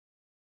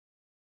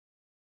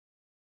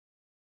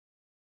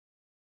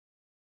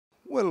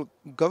Well,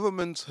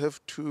 governments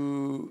have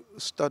to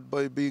start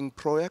by being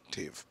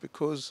proactive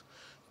because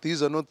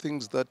these are not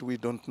things that we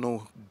don't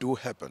know do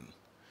happen.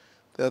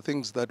 There are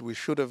things that we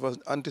should have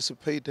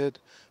anticipated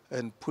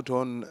and put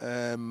on,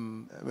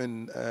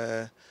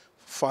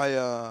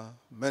 fire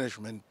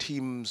management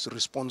teams,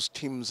 response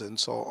teams, and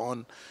so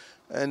on.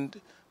 And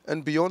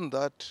and beyond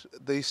that,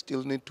 they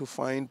still need to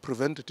find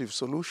preventative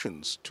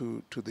solutions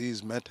to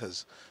these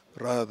matters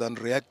rather than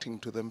reacting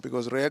to them,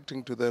 because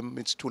reacting to them,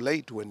 it's too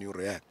late when you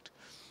react.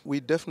 We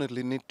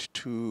definitely need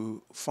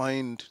to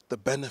find the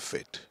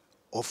benefit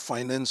of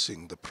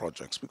financing the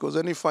projects, because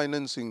any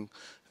financing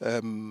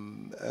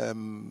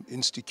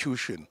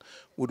institution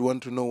would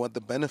want to know what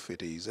the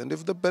benefit is. And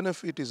if the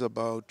benefit is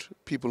about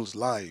people's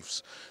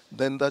lives,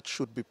 then that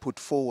should be put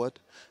forward.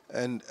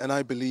 And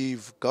I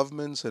believe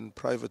governments and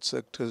private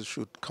sectors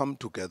should come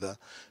together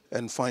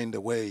and find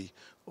a way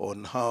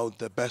on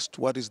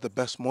what is the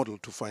best model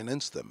to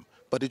finance them.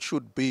 But it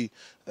should be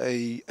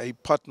a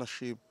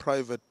partnership,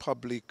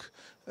 private-public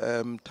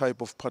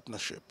type of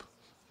partnership.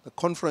 The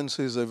conference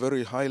is a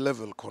very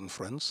high-level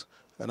conference,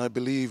 and I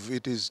believe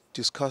it is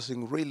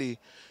discussing really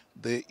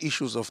the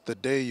issues of the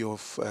day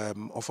of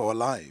our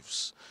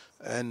lives.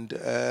 And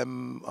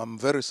I'm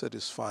very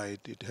satisfied.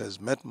 It has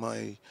met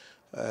my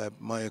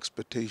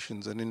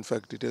expectations, and in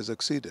fact, it has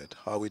exceeded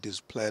how it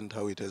is planned,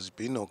 how it has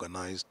been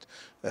organized.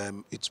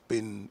 It's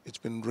been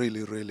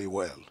really, really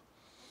well.